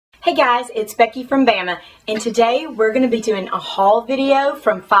Hey guys, it's Becky from Bama, and today we're going to be doing a haul video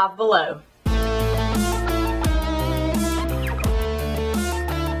from Five Below.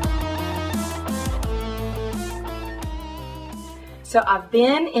 So I've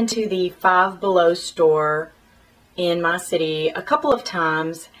been into the Five Below store in my city a couple of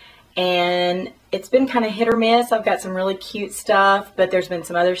times, and it's been kind of hit or miss. I've got some really cute stuff, but there's been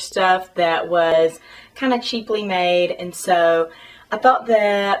some other stuff that was kind of cheaply made, and so I thought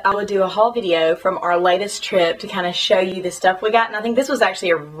that I would do a haul video from our latest trip to kind of show you the stuff we got, and I think this was actually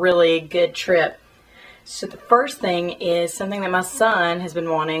a really good trip. So the first thing is something that my son has been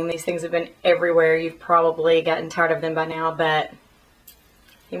wanting. These things have been everywhere. You've probably gotten tired of them by now, but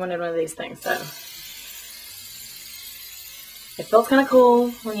he wanted one of these things, so it feels kind of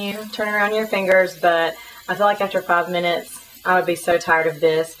cool when you turn around your fingers, but I feel like after 5 minutes I would be so tired of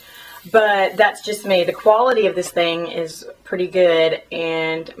this. But that's just me. The quality of this thing is pretty good,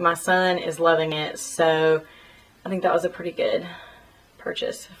 and my son is loving it, so I think that was a pretty good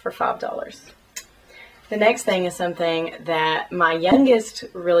purchase for $5. The next thing is something that my youngest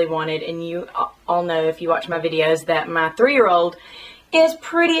really wanted, and you all know if you watch my videos that my 3-year-old is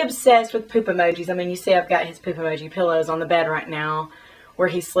pretty obsessed with poop emojis. I mean, you see I've got his poop emoji pillows on the bed right now where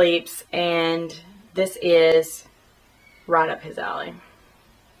he sleeps, and this is right up his alley.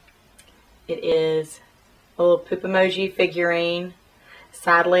 It is a little poop emoji figurine.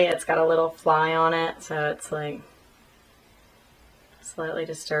 Sadly, it's got a little fly on it, so it's like slightly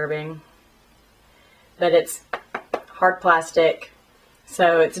disturbing. But it's hard plastic,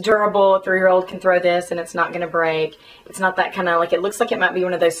 so it's durable. A 3-year-old can throw this and it's not going to break. It's not that kind of, like, it looks like it might be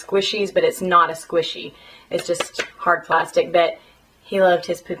one of those squishies, but it's not a squishy. It's just hard plastic, but he loved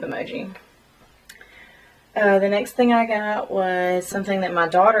his poop emoji. The next thing I got was something that my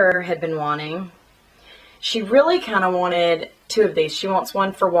daughter had been wanting. She really kind of wanted 2 of these. She wants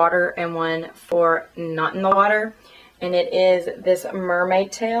one for water and one for not in the water. And it is this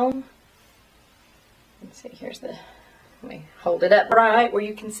mermaid tail. Let's see, let me hold it up right where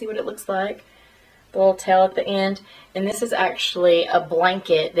you can see what it looks like. The little tail at the end. And this is actually a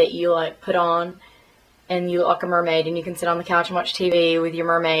blanket that you like put on and you look like a mermaid, and you can sit on the couch and watch TV with your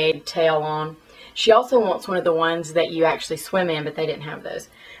mermaid tail on. She also wants one of the ones that you actually swim in, but they didn't have those.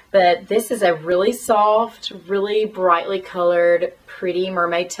 But this is a really soft, really brightly colored, pretty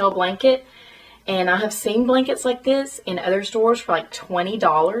mermaid tail blanket. And I have seen blankets like this in other stores for like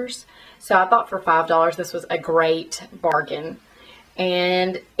 $20. So I thought for $5 this was a great bargain.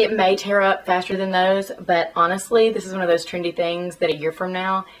 And it may tear up faster than those, but honestly, this is one of those trendy things that a year from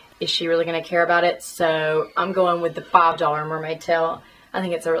now, is she really going to care about it? So I'm going with the $5 mermaid tail. I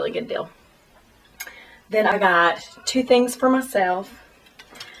think it's a really good deal. Then I got 2 things for myself.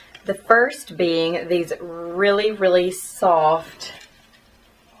 The first being these really, really soft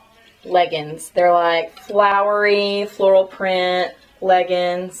leggings. They're like flowery, floral print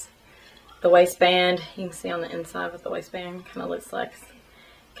leggings. The waistband, you can see on the inside what the waistband kind of looks like.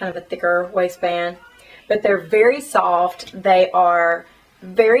 Kind of a thicker waistband. But they're very soft. They are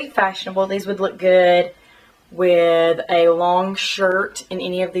very fashionable. These would look good with a long shirt in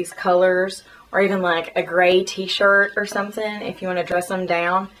any of these colors, or even like a gray t-shirt or something if you want to dress them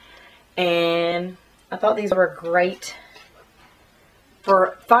down. And I thought these were great.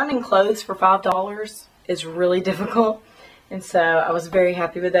 For finding clothes for $5 is really difficult, and so I was very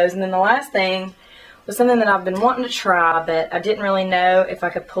happy with those. And then the last thing was something that I've been wanting to try, but I didn't really know if I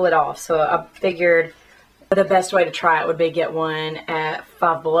could pull it off, so I figured the best way to try it would be get one at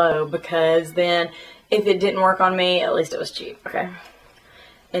Five Below, because then if it didn't work on me, at least it was cheap. Okay.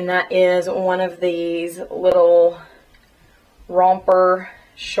 And that is one of these little romper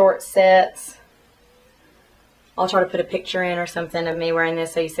short sets. I'll try to put a picture in or something of me wearing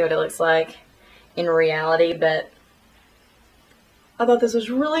this so you see what it looks like in reality, but I thought this was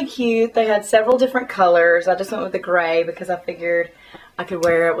really cute. They had several different colors. I just went with the gray because I figured I could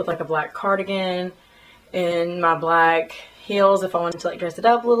wear it with like a black cardigan and my black heels if I wanted to like dress it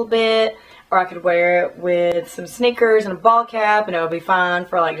up a little bit. Or I could wear it with some sneakers and a ball cap, and it would be fine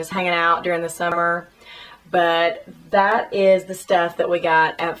for like just hanging out during the summer. But that is the stuff that we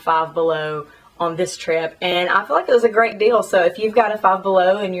got at Five Below on this trip, and I feel like it was a great deal. So if you've got a Five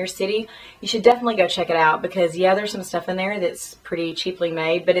Below in your city, you should definitely go check it out, because yeah, there's some stuff in there that's pretty cheaply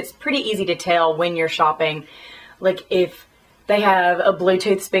made, but it's pretty easy to tell when you're shopping. Like if they have a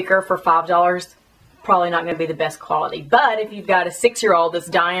Bluetooth speaker for $5, probably not going to be the best quality. But if you've got a 6-year-old that's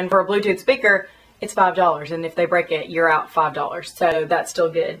dying for a Bluetooth speaker, it's $5, and if they break it, you're out $5. So that's still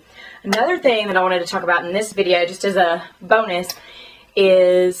good. Another thing that I wanted to talk about in this video, just as a bonus,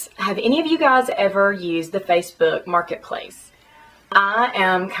 is have any of you guys ever used the Facebook Marketplace? I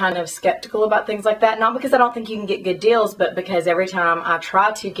am kind of skeptical about things like that, not because I don't think you can get good deals, but because every time I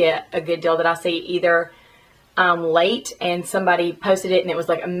try to get a good deal that I see, either I'm late and somebody posted it and it was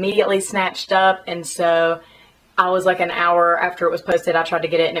like immediately snatched up, and so I was like an hour after it was posted, I tried to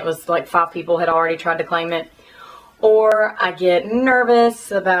get it and it was like 5 people had already tried to claim it. Or I get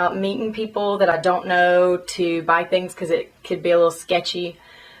nervous about meeting people that I don't know to buy things because it could be a little sketchy.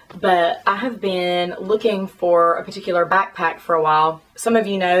 But I have been looking for a particular backpack for a while. Some of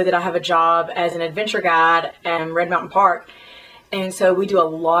you know that I have a job as an adventure guide at Red Mountain Park. And so we do a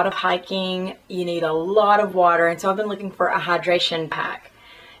lot of hiking. You need a lot of water. And so I've been looking for a hydration pack.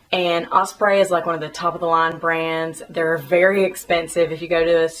 And Osprey is like one of the top of the line brands. They're very expensive. If you go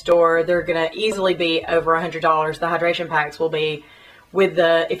to a store, they're going to easily be over $100. The hydration packs will be, with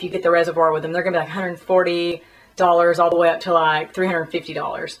the, if you get the reservoir with them, they're going to be like $140 all the way up to like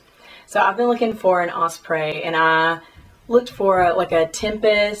 $350. So I've been looking for an Osprey, and I looked for like a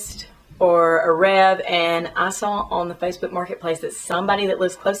Tempest or a Rev, and I saw on the Facebook Marketplace that somebody that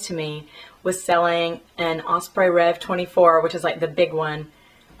lives close to me was selling an Osprey Rev 24, which is like the big one,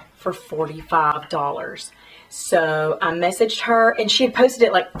 for $45. So I messaged her, and she had posted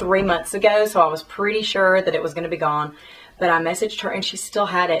it like 3 months ago, so I was pretty sure that it was going to be gone. But I messaged her and she still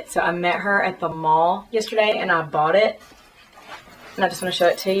had it. So I met her at the mall yesterday and I bought it. And I just want to show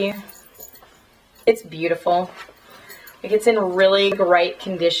it to you. It's beautiful. Like, it's in really great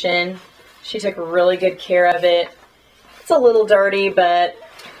condition. She took really good care of it. It's a little dirty, but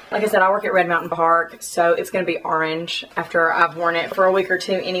like I said, I work at Red Mountain Park, so it's going to be orange after I've worn it for a week or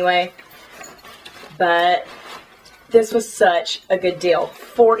two anyway. But this was such a good deal.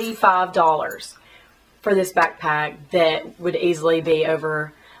 $45. For this backpack that would easily be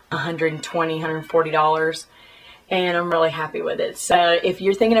over $120, $140, and I'm really happy with it. So if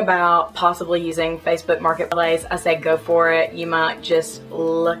you're thinking about possibly using Facebook Marketplace, I say go for it. You might just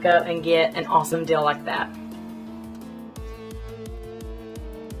look up and get an awesome deal like that.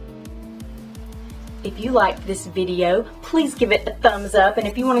 If you liked this video, please give it a thumbs up, and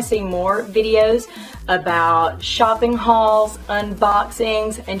if you want to see more videos about shopping hauls,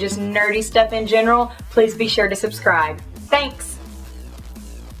 unboxings, and just nerdy stuff in general, please be sure to subscribe. Thanks!